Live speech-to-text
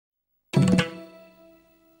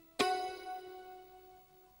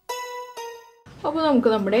അപ്പോൾ നമുക്ക്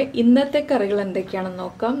നമ്മുടെ ഇന്നത്തെ കറികൾ എന്തൊക്കെയാണെന്ന്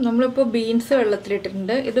നോക്കാം. നമ്മളിപ്പോൾ ബീൻസ്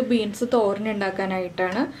വെള്ളത്തിലിട്ടിട്ടുണ്ട്. ഇത് ബീൻസ് തോരൻ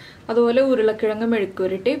ഉണ്ടാക്കാനായിട്ടാണ്. അതുപോലെ ഉരുളക്കിഴങ്ങ്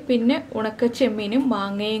മെഴുക്കുവരട്ടി, പിന്നെ ഉണക്കച്ചെമ്മീനും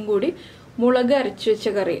മാങ്ങയും കൂടി മുളക് അരച്ചു വെച്ച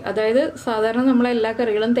കറി. അതായത് സാധാരണ നമ്മളെല്ലാ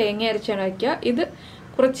കറികളും തേങ്ങ അരച്ചാണ് വയ്ക്കുക. ഇത്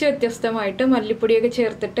കുറച്ച് വ്യത്യസ്തമായിട്ട് മല്ലിപ്പൊടിയൊക്കെ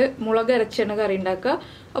ചേർത്തിട്ട് മുളക് അരച്ചാണ് കറി ഉണ്ടാക്കുക.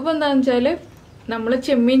 അപ്പോൾ എന്താണെന്ന് വെച്ചാൽ നമ്മൾ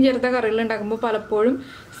ചെമ്മീൻ ചേർത്ത കറികൾ ഉണ്ടാക്കുമ്പോൾ പലപ്പോഴും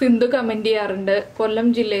സിന്ധു കമൻറ്റ് ചെയ്യാറുണ്ട്, കൊല്ലം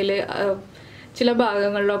ജില്ലയിൽ ചില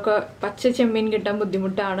ഭാഗങ്ങളിലൊക്കെ പച്ച ചെമ്മീൻ കിട്ടാൻ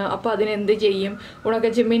ബുദ്ധിമുട്ടാണ്, അപ്പോൾ അതിനെന്ത് ചെയ്യും,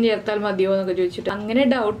 ഉണക്കച്ചെമ്മീൻ ചേർത്താൽ മതിയോ എന്നൊക്കെ ചോദിച്ചിട്ട്. അങ്ങനെ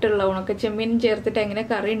ഡൗട്ടുള്ള, ഉണക്കച്ചെമ്മീൻ ചേർത്തിട്ട് എങ്ങനെ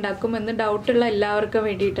കറി ഉണ്ടാക്കും എന്ന് ഡൗട്ടുള്ള എല്ലാവർക്കും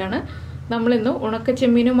വേണ്ടിയിട്ടാണ് നമ്മളിന്ന്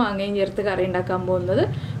ഉണക്കച്ചെമ്മീനും മാങ്ങയും ചേർത്ത് കറി ഉണ്ടാക്കാൻ പോകുന്നത്.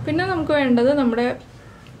 പിന്നെ നമുക്ക് വേണ്ടത് നമ്മുടെ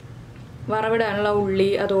വറവിടാനുള്ള ഉള്ളി,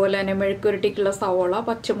 അതുപോലെ തന്നെ മെഴുക്കുരട്ടിക്കുള്ള സവോള,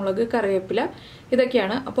 പച്ചമുളക്, കറിവേപ്പില,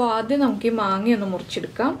 ഇതൊക്കെയാണ്. അപ്പോൾ ആദ്യം നമുക്ക് ഈ മാങ്ങയൊന്ന്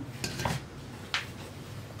മുറിച്ചെടുക്കാം.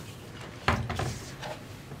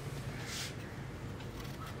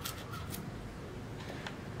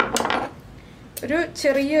 ഒരു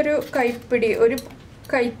ചെറിയൊരു കൈപ്പിടി, ഒരു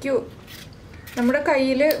കൈക്ക് നമ്മുടെ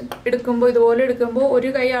കയ്യിൽ എടുക്കുമ്പോൾ, ഇതുപോലെ എടുക്കുമ്പോൾ ഒരു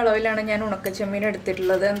കൈ അളവിലാണ് ഞാൻ ഉണക്കച്ചെമ്മീൻ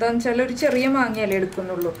എടുത്തിട്ടുള്ളത്. എന്താണെന്ന് വെച്ചാൽ ഒരു ചെറിയ മാങ്ങയല്ലേ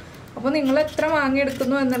എടുക്കുന്നുള്ളൂ. അപ്പോൾ നിങ്ങൾ എത്ര മാങ്ങ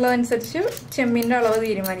എടുക്കുന്നു എന്നുള്ളതനുസരിച്ച് ചെമ്മീൻ്റെ അളവ്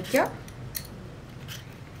തീരുമാനിക്കുക.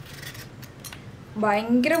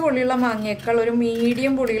 ഭയങ്കര പുളിയുള്ള മാങ്ങയേക്കാൾ ഒരു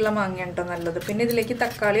മീഡിയം പുളിയുള്ള മാങ്ങയാണ് കേട്ടോ നല്ലത്. പിന്നെ ഇതിലേക്ക്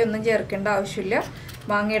തക്കാളി ഒന്നും ചേർക്കേണ്ട ആവശ്യമില്ല,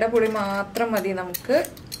 മാങ്ങയുടെ പുളി മാത്രം മതി നമുക്ക്.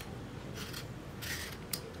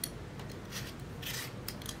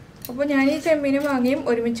 അപ്പോൾ ഞാൻ ഈ ചെമ്മീനും മാങ്ങയും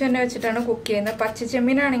ഒരുമിച്ച് തന്നെ വെച്ചിട്ടാണ് കുക്ക് ചെയ്യുന്നത്. പച്ച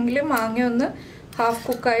ചെമ്മീനാണെങ്കിൽ മാങ്ങ ഒന്ന് ഹാഫ്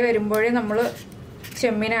കുക്കായി വരുമ്പോഴേ നമ്മൾ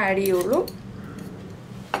ചെമ്മീൻ ആഡ് ചെയ്യുള്ളൂ.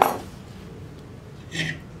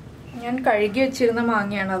 ഞാൻ കഴുകി വെച്ചിരുന്ന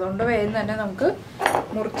മാങ്ങയാണ്, അതുകൊണ്ട് വേഗം തന്നെ നമുക്ക്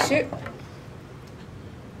മുറിച്ച്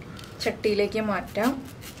ചട്ടിയിലേക്ക് മാറ്റാം.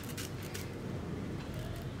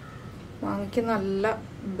 മാങ്ങയ്ക്ക് നല്ല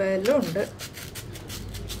ബലമുണ്ട്.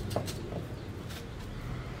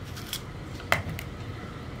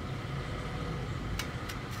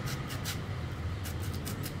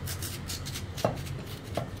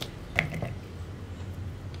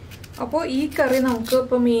 അപ്പോൾ ഈ കറി നമുക്ക്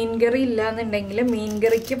ഇപ്പോൾ മീൻകറി ഇല്ലാന്നുണ്ടെങ്കിൽ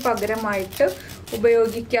മീൻകറിക്ക് പകരമായിട്ട്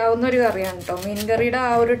ഉപയോഗിക്കാവുന്ന ഒരു കറിയാണ് കേട്ടോ. മീൻകറിയുടെ ആ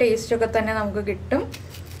ഒരു ടേസ്റ്റൊക്കെ തന്നെ നമുക്ക് കിട്ടും.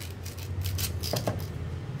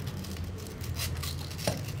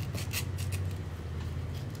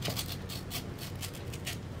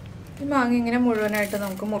 ഈ മാങ്ങ ഇങ്ങനെ മുഴുവനായിട്ട്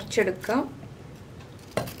നമുക്ക് മുറിച്ചെടുക്കാം.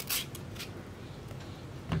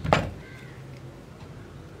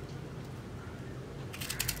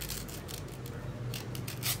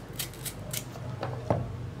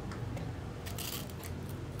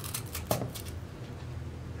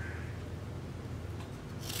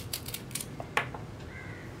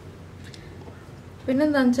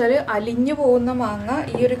 പിന്നെന്താണെന്ന് വെച്ചാൽ അലിഞ്ഞു പോകുന്ന മാങ്ങ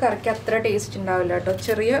ഈ ഒരു കറിക്ക് അത്ര ടേസ്റ്റ് ഉണ്ടാവില്ല കേട്ടോ.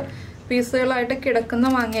 ചെറിയ പീസുകളായിട്ട് കിടക്കുന്ന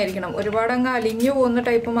മാങ്ങ ആയിരിക്കണം. ഒരുപാട് അങ്ങ് അലിഞ്ഞു പോകുന്ന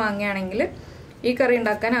ടൈപ്പ് മാങ്ങയാണെങ്കിൽ ഈ കറി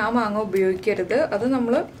ഉണ്ടാക്കാൻ ആ മാങ്ങ ഉപയോഗിക്കരുത്. അത്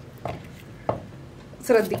നമ്മൾ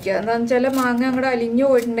ശ്രദ്ധിക്കുക. എന്താണെന്ന് വെച്ചാൽ മാങ്ങ അങ്ങോട്ട് അലിഞ്ഞു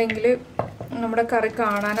പോയിട്ടുണ്ടെങ്കിൽ നമ്മുടെ കറി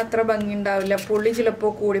കാണാൻ അത്ര ഭംഗി ഉണ്ടാവില്ല, പുളി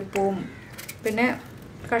ചിലപ്പോൾ കൂടിപ്പോവും, പിന്നെ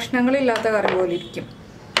കഷ്ണങ്ങളില്ലാത്ത കറി പോലെ ഇരിക്കും.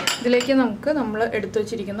 ഇതിലേക്ക് നമുക്ക് നമ്മൾ എടുത്തു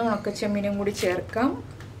വച്ചിരിക്കുന്ന ഉണക്കച്ചെമ്മീനും കൂടി ചേർക്കാം.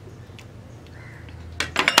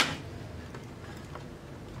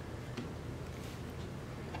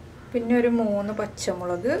 പിന്നെ ഒരു 3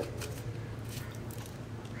 പച്ചമുളക്.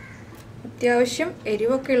 അത്യാവശ്യം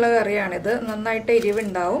എരിവൊക്കെ ഉള്ള കറിയാണിത്, നന്നായിട്ട്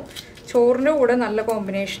എരിവുണ്ടാവും. ചോറിൻ്റെ കൂടെ നല്ല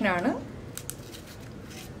കോമ്പിനേഷനാണ്.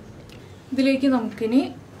 ഇതിലേക്ക് നമുക്കിനി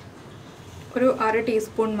ഒരു 1/2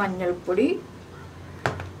 ടീസ്പൂൺ മഞ്ഞൾപ്പൊടി,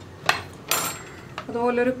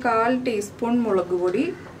 അതുപോലെ ഒരു 1/4 ടീസ്പൂൺ മുളക് പൊടി,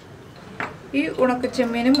 ഈ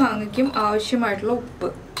ഉണക്കച്ചെമ്മീനും മാങ്ങയ്ക്കും ആവശ്യമായിട്ടുള്ള ഉപ്പ്,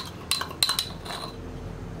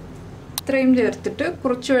 ഇത്രയും ചേർത്തിട്ട്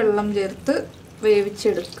കുറച്ച് വെള്ളം ചേർത്ത്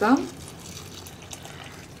വേവിച്ചെടുക്കാം.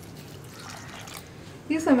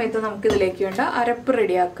 ഈ സമയത്ത് നമുക്കിതിലേക്ക് വേണ്ട അരപ്പ്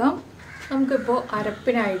റെഡിയാക്കാം. നമുക്കിപ്പോൾ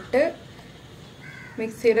അരപ്പിനായിട്ട്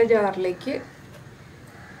മിക്സിയുടെ ജാറിലേക്ക്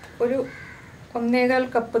ഒരു 1.25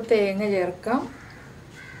 കപ്പ് തേങ്ങ ചേർക്കാം.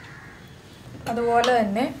 അതുപോലെ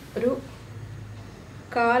തന്നെ ഒരു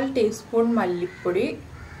 1/4 ടീസ്പൂൺ മല്ലിപ്പൊടി.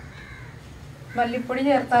 മല്ലിപ്പൊടി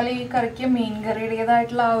ചേർത്താൽ ഈ കറിക്ക് മീൻ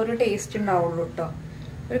കറിയുടേതായിട്ടുള്ള ആ ഒരു ടേസ്റ്റ് ഉണ്ടാവുള്ളൂ കേട്ടോ.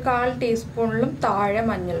 ഒരു 1/4 ടീസ്പൂണിലും താഴെ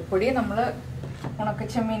മഞ്ഞൾപ്പൊടി. നമ്മൾ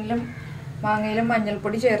ഉണക്കച്ചെമ്മീനിലും മാങ്ങയിലും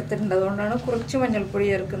മഞ്ഞൾപ്പൊടി ചേർത്തിട്ടുണ്ട്, അതുകൊണ്ടാണ് കുറച്ച് മഞ്ഞൾപ്പൊടി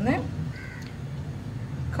ചേർക്കുന്നത്.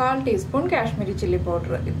 1/4 ടീസ്പൂൺ കാശ്മീരി ചില്ലി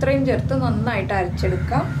പൗഡർ, ഇത്രയും ചേർത്ത് നന്നായിട്ട്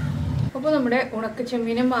അരച്ചെടുക്കാം. അപ്പോൾ നമ്മുടെ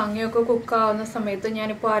ഉണക്കച്ചെമ്മീനും മാങ്ങയൊക്കെ കുക്കാവുന്ന സമയത്ത്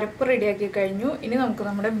ഞാനിപ്പോൾ അരപ്പ് റെഡിയാക്കി കഴിഞ്ഞു. ഇനി നമുക്ക്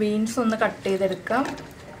നമ്മുടെ ബീൻസ് ഒന്ന് കട്ട് ചെയ്തെടുക്കാം.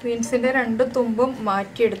 ബീൻസിൻ്റെ 2 തുമ്പും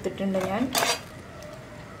മാറ്റിയെടുത്തിട്ടുണ്ട് ഞാൻ.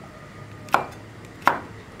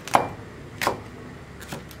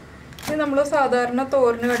 നമ്മൾ സാധാരണ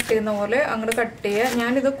തോരന് കട്ട് ചെയ്യുന്ന പോലെ അങ്ങോട്ട് കട്ട് ചെയ്യുക.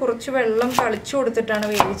 ഞാനിത് കുറച്ച് വെള്ളം തളിച്ചു കൊടുത്തിട്ടാണ്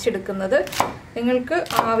വേവിച്ചെടുക്കുന്നത്. നിങ്ങൾക്ക്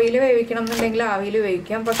ആവിയിൽ വേവിക്കണം എന്നുണ്ടെങ്കിൽ ആവിയിൽ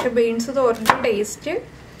വേവിക്കാം. പക്ഷെ ബീൻസ് തോരൻ്റെ ടേസ്റ്റ്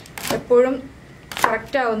എപ്പോഴും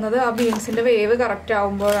കറക്റ്റ് ആവുന്നത് ആ ബീൻസിൻ്റെ വേവ് കറക്റ്റ്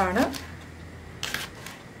ആവുമ്പോഴാണ്.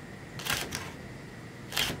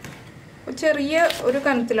 ചെറിയ ഒരു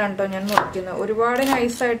കനത്തിലാണ് കേട്ടോ ഞാൻ മുറിക്കുന്നത്. ഒരുപാട്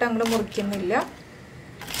നൈസായിട്ട് അങ്ങോട്ട് മുറിക്കുന്നില്ല.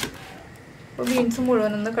 അപ്പോൾ ബീൻസ്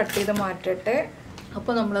മുഴുവനൊന്ന് കട്ട് ചെയ്ത് മാറ്റട്ടെ.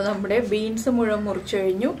 അപ്പോൾ നമ്മുടെ ബീൻസ് മുഴുവൻ മുറിച്ചു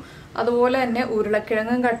കഴിഞ്ഞു. അതുപോലെ തന്നെ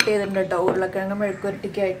ഉരുളക്കിഴങ്ങും കട്ട് ചെയ്തിട്ടുണ്ട് കേട്ടോ, ഉരുളക്കിഴങ്ങ്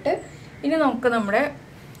മെഴുക്കുവരട്ടിക്കായിട്ട്. ഇനി നമുക്ക് നമ്മുടെ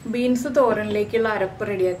ബീൻസ് തോരനിലേക്കുള്ള അരപ്പ്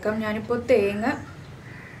റെഡിയാക്കാം. ഞാനിപ്പോൾ തേങ്ങ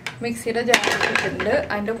മിക്സിയുടെ ജാറിലിട്ടിട്ടുണ്ട്.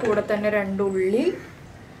 അതിൻ്റെ കൂടെ തന്നെ 2 ഉള്ളി,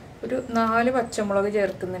 ഒരു 4 പച്ചമുളക്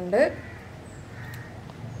ചേർക്കുന്നുണ്ട്.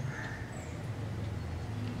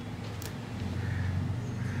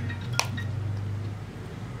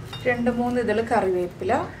 രണ്ട് 3 ഇതൾ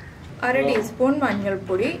കറിവേപ്പില, 1/2 ടീസ്പൂൺ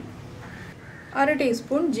മഞ്ഞൾപ്പൊടി, 1/2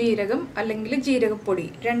 ടീസ്പൂൺ ജീരകം അല്ലെങ്കിൽ ജീരകപ്പൊടി,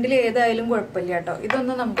 രണ്ടിൽ ഏതായാലും കുഴപ്പമില്ല കേട്ടോ.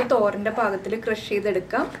 ഇതൊന്ന് നമുക്ക് തോരൻ്റെ പാകത്തിൽ ക്രഷ്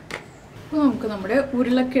ചെയ്തെടുക്കാം. അപ്പോൾ നമുക്ക് നമ്മുടെ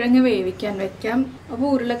ഉരുളക്കിഴങ്ങ് വേവിക്കാൻ വെക്കാം. അപ്പോൾ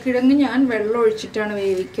ഉരുളക്കിഴങ്ങ് ഞാൻ വെള്ളം ഒഴിച്ചിട്ടാണ്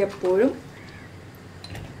വേവിക്കുക എപ്പോഴും.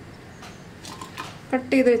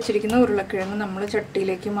 കട്ട് ചെയ്ത് വെച്ചിരിക്കുന്ന ഉരുളക്കിഴങ്ങ് നമ്മൾ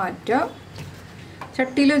ചട്ടിയിലേക്ക് മാറ്റുക.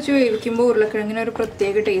 ചട്ടിയിൽ വെച്ച് വേവിക്കുമ്പോൾ ഉരുളക്കിഴങ്ങിന് ഒരു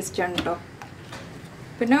പ്രത്യേക ടേസ്റ്റാണ് കേട്ടോ.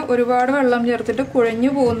 പിന്നെ ഒരുപാട് വെള്ളം ചേർത്തിട്ട് കുഴഞ്ഞു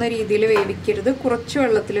പോകുന്ന രീതിയിൽ വേവിക്കരുത്. കുറച്ച്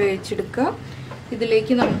വെള്ളത്തിൽ വേവിച്ചെടുക്കുക.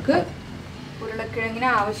 ഇതിലേക്ക് നമുക്ക് ഉരുളക്കിഴങ്ങിന്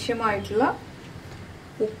ആവശ്യമായിട്ടുള്ള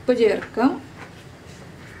ഉപ്പ് ചേർക്കാം.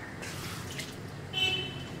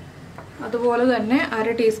 അതുപോലെ തന്നെ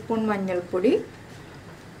 1/2 ടീസ്പൂൺ മഞ്ഞൾപ്പൊടി,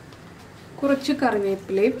 കുറച്ച്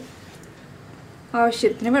കറിവേപ്പിലയും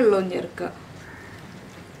ആവശ്യത്തിന് വെള്ളവും ചേർക്കുക.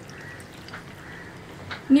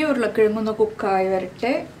 ഇനി ഉരുളക്കിഴങ്ങൊന്ന് കുക്കായി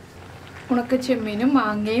വരട്ടെ. ഉണക്കച്ചെമ്മീനും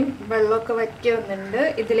മാങ്ങയും വെള്ളമൊക്കെ വറ്റി വന്നിട്ടുണ്ട്.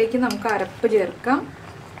 ഇതിലേക്ക് നമുക്ക് അരപ്പ് ചേർക്കാം.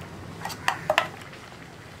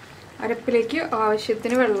 അരപ്പിലേക്ക്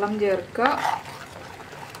ആവശ്യത്തിന് വെള്ളം ചേർക്കുക.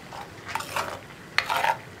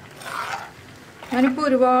 ഞാനിപ്പോൾ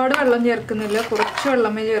ഒരുപാട് വെള്ളം ചേർക്കുന്നില്ല, കുറച്ച്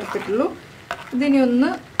വെള്ളമേ ചേർത്തിട്ടുള്ളൂ. ഇതിനി ഒന്ന്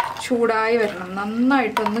ചൂടായി വരണം,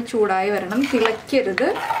 നന്നായിട്ടൊന്ന് ചൂടായി വരണം, തിളയ്ക്കരുത്.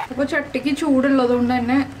 അപ്പോൾ ചട്ടിക്ക് ചൂടുള്ളത് കൊണ്ട്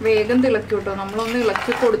തന്നെ വേഗം തിളക്കും കേട്ടോ. നമ്മളൊന്ന്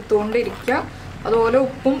ഇളക്കി കൊടുത്തുകൊണ്ടിരിക്കുക. അതുപോലെ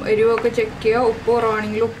ഉപ്പും എരിവൊക്കെ ചെക്ക് ചെയ്യുക. ഉപ്പ്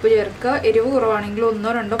കുറവാണെങ്കിൽ ഉപ്പ് ചേർക്കുക, എരിവ് കുറവാണെങ്കിൽ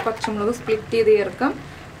 1 2 പച്ചമുളക് സ്പ്ലിറ്റ് ചെയ്ത് ചേർക്കാം.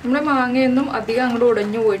 നമ്മുടെ മാങ്ങയൊന്നും അധികം അങ്ങോട്ട്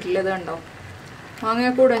ഉടഞ്ഞു പോയിട്ടില്ല. ഇത് കണ്ടോ,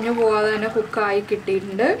 മാങ്ങയൊക്കെ ഉടഞ്ഞു പോകാതെ തന്നെ കുക്കായി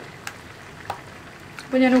കിട്ടിയിട്ടുണ്ട്.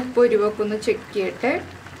 അപ്പോൾ ഞാൻ ഉപ്പും എരിവൊക്കെ ഒന്ന് ചെക്ക് ചെയ്യട്ടെ.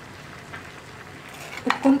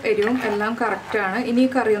 ഉപ്പും എരിവും എല്ലാം കറക്റ്റാണ്. ഇനി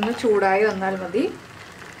കറി ഒന്ന് ചൂടായി വന്നാൽ മതി.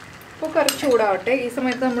 അപ്പോൾ കറി ചൂടാവട്ടെ. ഈ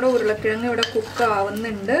സമയത്ത് നമ്മുടെ ഉരുളക്കിഴങ്ങ് ഇവിടെ കുക്ക്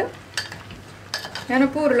ആവുന്നുണ്ട്.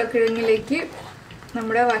 ഞാനിപ്പോൾ ഉരുളക്കിഴങ്ങിലേക്ക്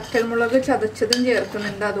നമ്മുടെ വറ്റൽമുളക് ചതച്ചതും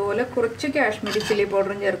ചേർക്കുന്നുണ്ട്. അതുപോലെ കുറച്ച് കാശ്മീരി ചില്ലി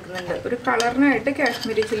പൗഡറും ചേർക്കുന്നുണ്ട്. ഒരു കളറിനായിട്ട്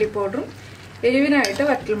കാശ്മീരി ചില്ലി പൗഡറും എരിവിനായിട്ട്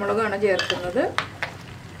വറ്റൽമുളകാണ് ചേർക്കുന്നത്.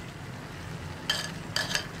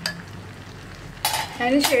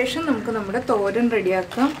 അതിനുശേഷം നമുക്ക് നമ്മുടെ തോരൻ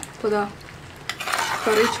റെഡിയാക്കാം. അപ്പോൾ ദാ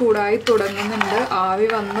കറി ചൂടായി തുടങ്ങുന്നുണ്ട്, ആവി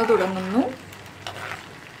വന്ന് തുടങ്ങുന്നു.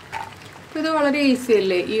 ഇത് വളരെ ഈസി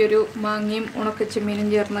അല്ലേ ഈ ഒരു മാങ്ങയും ഉണക്കച്ചെമ്മീനും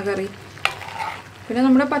ചേർന്ന കറി. പിന്നെ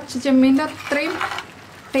നമ്മുടെ പച്ചച്ചെമ്മീൻ്റെ അത്രയും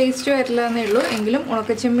ടേസ്റ്റ് വരില്ല എന്നേ ഉള്ളൂ, എങ്കിലും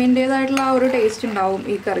ഉണക്കച്ചെമ്മീൻ്റേതായിട്ടുള്ള ആ ഒരു ടേസ്റ്റ് ഉണ്ടാവും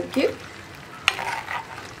ഈ കറിക്ക്.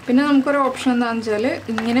 പിന്നെ നമുക്കൊരു ഓപ്ഷൻ എന്താണെന്ന് വെച്ചാൽ,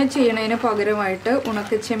 ഇങ്ങനെ ചെയ്യണതിന് പകരമായിട്ട്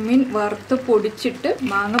ഉണക്കച്ചെമ്മീൻ വറുത്ത് പൊടിച്ചിട്ട്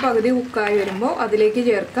മാങ്ങ പകുതി കുക്കായി വരുമ്പോൾ അതിലേക്ക്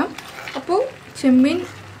ചേർക്കാം. അപ്പോൾ ചെമ്മീൻ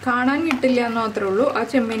കാണാൻ കിട്ടില്ല എന്ന് മാത്രമേ ഉള്ളൂ, ആ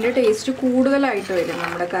ചെമ്മീൻ്റെ ടേസ്റ്റ് കൂടുതലായിട്ട് വരും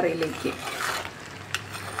നമ്മുടെ കറിയിലേക്ക്.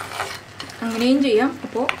 അങ്ങനെയും ചെയ്യാം,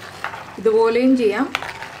 അപ്പോൾ ഇതുപോലെയും ചെയ്യാം.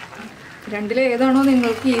 രണ്ടിൽ ഏതാണോ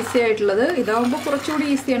നിങ്ങൾക്ക് ഈസി ആയിട്ടുള്ളത്. ഇതാവുമ്പോൾ കുറച്ചുകൂടി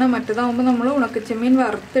ഈസിയാണ്. മറ്റേതാവുമ്പോൾ നമ്മൾ ഉണക്കച്ചെമ്മീൻ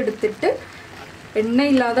വറുത്തെടുത്തിട്ട്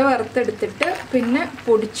എണ്ണയില്ലാതെ വറുത്തെടുത്തിട്ട് പിന്നെ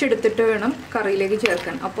പൊടിച്ചെടുത്തിട്ട് വേണം കറിയിലേക്ക്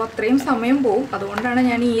ചേർക്കാൻ. അപ്പോൾ അത്രയും സമയം പോവും. അതുകൊണ്ടാണ്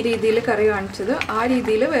ഞാൻ ഈ രീതിയിൽ കറി കാണിച്ചത്. ആ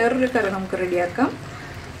രീതിയിൽ വേറൊരു കറി നമുക്ക് റെഡിയാക്കാം.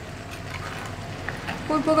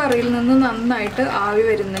 ഇപ്പോൾ കറിയിൽ നിന്ന് നന്നായിട്ട് ആവി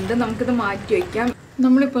വരുന്നുണ്ട്. നമുക്കിത് മാറ്റി വയ്ക്കാം.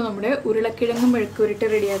 നമ്മളിപ്പോൾ നമ്മുടെ ഉരുളക്കിഴങ്ങ് മെഴുക്കുവരട്ടി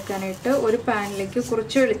റെഡിയാക്കാനായിട്ട് ഒരു പാനിലേക്ക്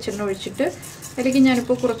കുറച്ച് വെളിച്ചെണ്ണ ഒഴിച്ചിട്ട് അതിലേക്ക്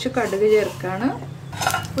ഞാനിപ്പോൾ കുറച്ച് കടുക് ചേർക്കുകയാണ്.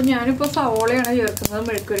 അപ്പോൾ ഞാനിപ്പോൾ സവോളയാണ് ചേർക്കുന്നത്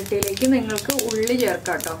മെഴുക്കുവരട്ടിയിലേക്ക്. നിങ്ങൾക്ക് ഉള്ളി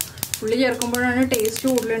ചേർക്കാം കേട്ടോ. ഉള്ളി ചേർക്കുമ്പോഴാണ് ടേസ്റ്റ്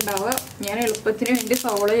കൂടുതലുണ്ടാവുക. ഞാൻ എളുപ്പത്തിന് വേണ്ടി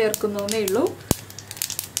സവോള ചേർക്കുന്നതേ ഉള്ളൂ.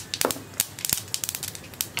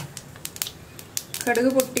 കടുക്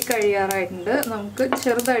പൊട്ടി കഴിയാറായിട്ടുണ്ട്. നമുക്ക്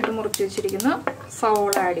ചെറുതായിട്ട് മുറിച്ച് വെച്ചിരിക്കുന്ന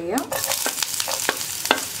സവോള ആഡ് ചെയ്യാം.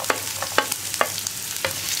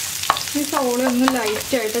 ഈ സവോള ഒന്ന്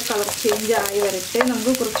ലൈറ്റായിട്ട് കളർ ചേഞ്ച് ആയി വരട്ടെ.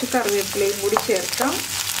 നമുക്ക് കുറച്ച് കറിവേപ്പിലയും കൂടി ചേർക്കാം.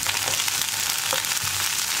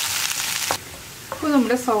 ഇപ്പോൾ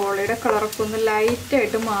നമ്മുടെ സവോളയുടെ കളറൊക്കെ ഒന്ന്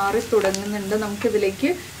ലൈറ്റായിട്ട് മാറി തുടങ്ങുന്നുണ്ട്. നമുക്കിതിലേക്ക്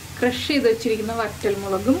ക്രഷ് ചെയ്ത് വെച്ചിരിക്കുന്ന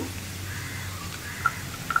വറ്റൽമുളകും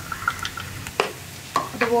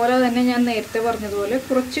അതുപോലെ തന്നെ ഞാൻ നേരത്തെ പറഞ്ഞതുപോലെ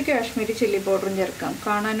കുറച്ച് കാശ്മീരി ചില്ലി പൗഡറും ചേർക്കാം,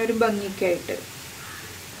 കാണാനൊരു ഭംഗിക്കായിട്ട്.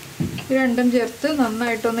 ഇത് രണ്ടും ചേർത്ത്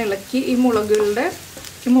നന്നായിട്ടൊന്ന് ഇളക്കി ഈ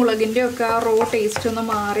മുളകിൻ്റെ ഒക്കെ ആ റോ ടേസ്റ്റ് ഒന്ന്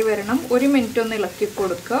മാറി വരണം. 1 മിനിറ്റ് ഒന്ന് ഇളക്കി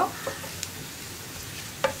കൊടുക്കുക.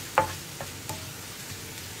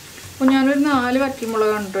 അപ്പോൾ ഞാനൊരു 4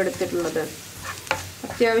 വറ്റൽമുളകാണ് കേട്ടോ എടുത്തിട്ടുള്ളത്.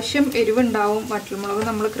 അത്യാവശ്യം എരിവുണ്ടാവും, വറ്റൽമുളക്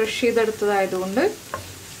നമ്മൾ ക്രഷ് ചെയ്തെടുത്തതായതുകൊണ്ട്.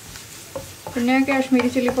 പിന്നെ കാശ്മീരി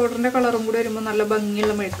ചില്ലി പൗഡറിൻ്റെ കളറും കൂടി വരുമ്പോൾ നല്ല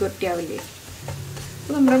ഭംഗിയുള്ള മെഴുക്കുവരട്ടി ആവില്ലേ.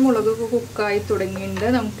 അപ്പോൾ നമ്മുടെ മുളകൊക്കെ കുക്കായി തുടങ്ങിയിട്ടുണ്ട്.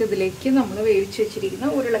 നമുക്കിതിലേക്ക് നമ്മൾ വേവിച്ച് വെച്ചിരിക്കുന്ന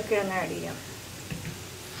ഉരുളക്കിഴങ്ങ് ആഡ് ചെയ്യാം.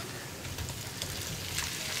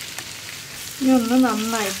 ഇനി ഒന്ന്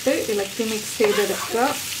നന്നായിട്ട് ഇളക്കി മിക്സ്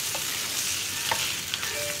ചെയ്തെടുക്കുക.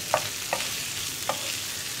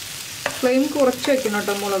 ഫ്ലെയിം കുറച്ച് വെക്കണം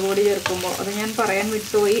കേട്ടോ മുളക് പൊടി ചേർക്കുമ്പോൾ. അത് ഞാൻ പറയാൻ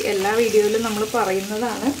വിട്ടുപോയി, എല്ലാ വീഡിയോയിലും നമ്മൾ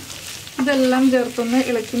പറയുന്നതാണ്. ഇതെല്ലാം ചേർത്തൊന്ന്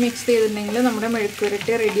ഇളക്കി മിക്സ് ചെയ്തിട്ടുണ്ടെങ്കിൽ നമ്മുടെ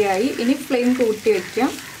മെഴുക്കുവരട്ടി റെഡിയായി. ഇനി ഫ്ലെയിം കൂട്ടി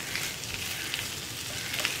വയ്ക്കാം.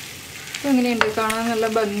 എങ്ങനെയുണ്ട്? കാണാൻ നല്ല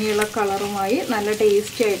ഭംഗിയുള്ള കളറുമായി നല്ല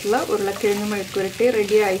ടേസ്റ്റി ആയിട്ടുള്ള ഉരുളക്കിഴങ്ങ് മെഴുക്കുവരട്ടി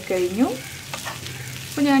റെഡി ആയി കഴിഞ്ഞു.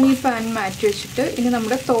 അപ്പോൾ ഞാൻ ഈ പാൻ മാറ്റി വെച്ചിട്ട് ഇനി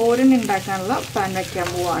നമ്മുടെ തോരൻ ഉണ്ടാക്കാനുള്ള പാൻ വയ്ക്കാൻ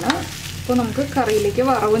പോവാണ്. അപ്പോൾ നമുക്ക് കറിയിലേക്ക്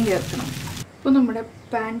വറവും ചേർക്കണം. അപ്പോൾ നമ്മുടെ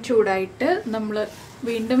പാൻ ചൂടായിട്ട് നമ്മൾ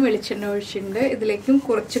വീണ്ടും വെളിച്ചെണ്ണ ഒഴിച്ചിട്ടുണ്ട്. ഇതിലേക്കും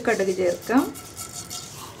കുറച്ച് കടുക് ചേർക്കാം.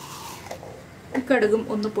 കടുകും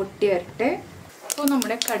ഒന്ന് പൊട്ടി വരട്ടെ. അപ്പോൾ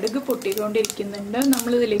നമ്മുടെ കടുക് പൊട്ടിക്കൊണ്ടിരിക്കുന്നുണ്ട്.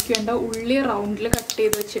 നമ്മൾ ഇതിലേക്ക് വേണ്ട ഉള്ളി റൗണ്ടിൽ കട്ട്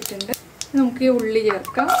ചെയ്ത് വെച്ചിട്ടുണ്ട്. നമുക്ക് ഈ ഉള്ളി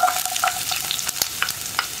ചേർക്കാം.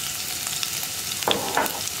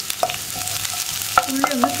 ഉള്ളി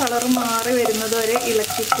ഒന്ന് കളർ മാറി വരുന്നത് വരെ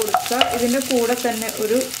ഇളക്കി കൊടുക്കുക. ഇതിൻ്റെ കൂടെ തന്നെ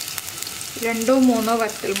ഒരു 2-3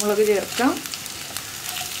 വറ്റൽമുളക് ചേർക്കാം.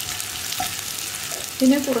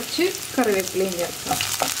 പിന്നെ കുറച്ച് കറിവേപ്പിലയും ചേർക്കാം.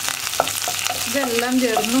 ഇതെല്ലാം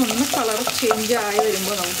ചേർന്ന് ഒന്ന് കളർ ചേഞ്ച് ആയി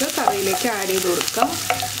വരുമ്പോൾ നമുക്ക് കറിയിലേക്ക് ആഡ് ചെയ്ത് കൊടുക്കാം.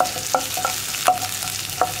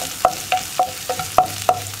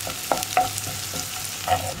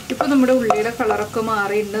 ഇപ്പോൾ നമ്മുടെ ഉള്ളിയുടെ കളറൊക്കെ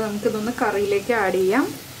മാറിയിട്ടുണ്ട്. നമുക്കിതൊന്ന് കറിയിലേക്ക് ആഡ് ചെയ്യാം.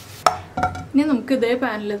 ഇനി നമുക്ക് ഇതേ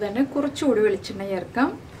പാനിൽ തന്നെ കുറച്ചുകൂടി വെളിച്ചെണ്ണ ചേർക്കാം.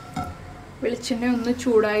 വെളിച്ചെണ്ണ ഒന്ന്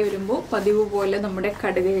ചൂടായി വരുമ്പോൾ പതിവ് പോലെ നമ്മുടെ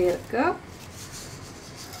കടുക് ചേർക്കുക.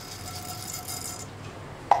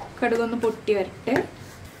 കടുകൊന്ന് പൊട്ടി വരട്ടെ.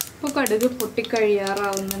 ഇപ്പോൾ കടുക്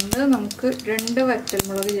പൊട്ടിക്കഴിയാറാവുന്നുണ്ട്. നമുക്ക് 2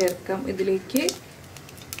 വറ്റൽമുളക് ചേർക്കാം ഇതിലേക്ക്.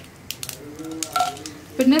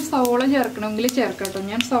 പിന്നെ സവോള ചേർക്കണമെങ്കിൽ ചേർക്കാം കേട്ടോ,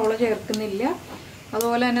 ഞാൻ സവോള ചേർക്കുന്നില്ല.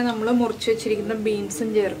 അതുപോലെ തന്നെ നമ്മൾ മുറിച്ച് വെച്ചിരിക്കുന്ന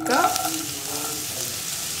ബീൻസും ചേർക്കുക.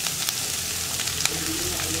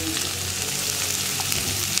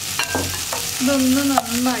 ഇതൊന്ന്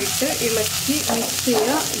നന്നായിട്ട് ഇളക്കി മിക്സ്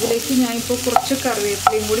ചെയ്യുക. ഇതിലേക്ക് ഞാനിപ്പോൾ കുറച്ച്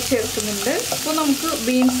കറിവേപ്പിലയും കൂടി ചേർക്കുന്നുണ്ട്. അപ്പോൾ നമുക്ക്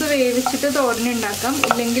ബീൻസ് വേവിച്ചിട്ട് തോരൻ ഉണ്ടാക്കാം,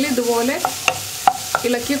 ഇല്ലെങ്കിൽ ഇതുപോലെ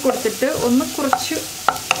ഇളക്കി കൊടുത്തിട്ട് ഒന്ന് കുറച്ച്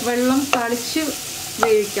വെള്ളം തളിച്ച്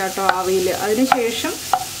വേവിക്കാം കേട്ടോ ആവിയിൽ. അതിനുശേഷം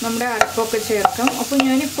നമ്മുടെ അരപ്പൊക്കെ ചേർക്കാം. അപ്പോൾ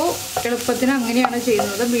ഞാനിപ്പോൾ എളുപ്പത്തിന് അങ്ങനെയാണ്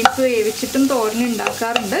ചെയ്യുന്നത്. ബീൻസ് വേവിച്ചിട്ടും തോരൻ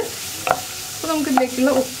ഉണ്ടാക്കാറുണ്ട്. അപ്പോൾ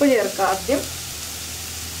നമുക്കിതിലേക്കുള്ള ഉപ്പ് ചേർക്കാം ആദ്യം.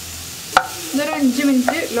 ഇതൊരു 5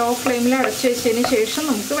 മിനിറ്റ് ലോ ഫ്ലെയിമിൽ അടച്ചു വെച്ചതിന് ശേഷം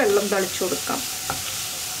നമുക്ക് വെള്ളം തളിച്ചു കൊടുക്കാം.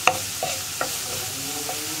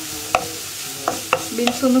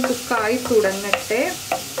 ബീൻസ് ഒന്ന് കുക്കായി തുടങ്ങട്ടെ.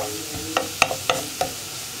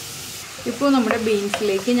 ഇപ്പോൾ നമ്മുടെ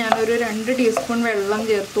ബീൻസിലേക്ക് ഞാനൊരു 2 ടീസ്പൂൺ വെള്ളം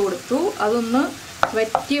ചേർത്ത് കൊടുത്തു. അതൊന്ന്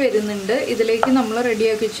വറ്റി വരുന്നുണ്ട്. ഇതിലേക്ക് നമ്മൾ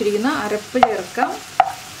റെഡിയാക്കി വെച്ചിരിക്കുന്ന അരപ്പ് ചേർക്കാം.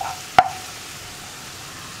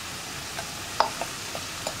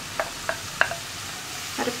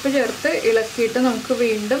 അരപ്പ് ചേർത്ത് ഇളക്കിയിട്ട് നമുക്ക്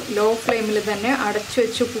വീണ്ടും ലോ ഫ്ലെയിമിൽ തന്നെ അടച്ചു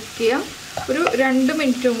വെച്ച് കുക്ക് ചെയ്യാം. ഒരു 2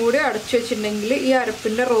 മിനിറ്റും കൂടി അടച്ചു വെച്ചിട്ടുണ്ടെങ്കിൽ ഈ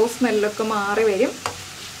അരപ്പിൻ്റെ റോ സ്മെല്ലൊക്കെ മാറി വരും.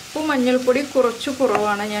 അപ്പോൾ മഞ്ഞൾപ്പൊടി കുറച്ച്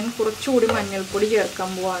കുറവാണ്, ഞാൻ കുറച്ചുകൂടി മഞ്ഞൾപ്പൊടി ചേർക്കാൻ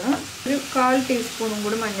പോവാണ്. ഒരു 1/4 ടീസ്പൂണും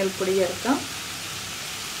കൂടി മഞ്ഞൾപ്പൊടി ചേർക്കാം.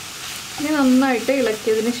 ഇനി നന്നായിട്ട്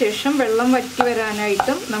ഇളക്കിയതിന് ശേഷം വെള്ളം വറ്റി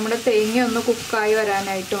വരാനായിട്ടും നമ്മുടെ തേങ്ങ ഒന്ന് കുക്കായി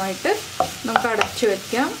വരാനായിട്ടുമായിട്ട് നമുക്ക് അടച്ചു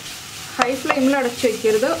വയ്ക്കാം. ഹൈ ഫ്ലെയിമിൽ അടച്ചു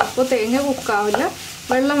വയ്ക്കരുത്, അപ്പോൾ തേങ്ങ കുക്കാവില്ല,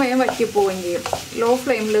 വെള്ളം വേഗം വറ്റിപ്പോവുകയും ചെയ്യും. ലോ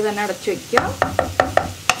ഫ്ലെയിമിൽ തന്നെ അടച്ചു വയ്ക്കാം.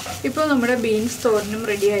 ഇപ്പോൾ നമ്മുടെ ബീൻസ് തോരനും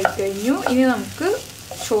റെഡി ആയി കഴിഞ്ഞു. ഇനി നമുക്ക്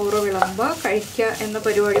ചോറ് വിളമ്പുക, കഴിക്കുക എന്ന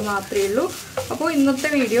പരിപാടി മാത്രമേ ഉള്ളൂ. അപ്പോൾ ഇന്നത്തെ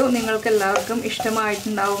വീഡിയോ നിങ്ങൾക്ക് എല്ലാവർക്കും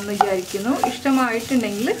ഇഷ്ടമായിട്ടുണ്ടാവും എന്ന് വിചാരിക്കുന്നു.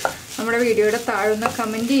 ഇഷ്ടമായിട്ടുണ്ടെങ്കിൽ നമ്മുടെ വീഡിയോയുടെ താഴെ ഒന്ന്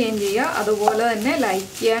കമൻറ്റ് ചെയ്യുകയും ചെയ്യുക. അതുപോലെ തന്നെ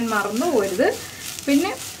ലൈക്ക് ചെയ്യാൻ മറന്നു പോകരുത്.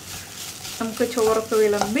 പിന്നെ നമുക്ക് ചോറൊക്കെ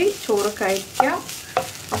വിളമ്പി ചോറ് കഴിക്കാം.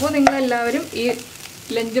 അപ്പോൾ നിങ്ങളെല്ലാവരും ഈ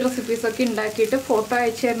ലഞ്ച് റെസിപ്പീസൊക്കെ ഉണ്ടാക്കിയിട്ട് ഫോട്ടോ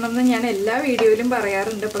അയച്ചു തരണമെന്ന് ഞാൻ എല്ലാ വീഡിയോയിലും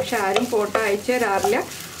പറയാറുണ്ട്, പക്ഷെ ആരും ഫോട്ടോ അയച്ചു തരാറില്ല.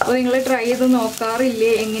 അപ്പോൾ നിങ്ങൾ ട്രൈ ചെയ്ത് നോക്കാറില്ലേ,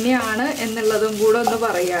 എങ്ങനെയാണ് എന്നുള്ളതും കൂടെ ഒന്ന്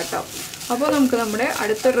പറയാം കേട്ടോ. അപ്പോൾ നമുക്ക് നമ്മുടെ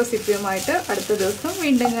അടുത്ത റെസിപ്പിയുമായിട്ട് അടുത്ത ദിവസം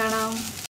വീണ്ടും കാണാം.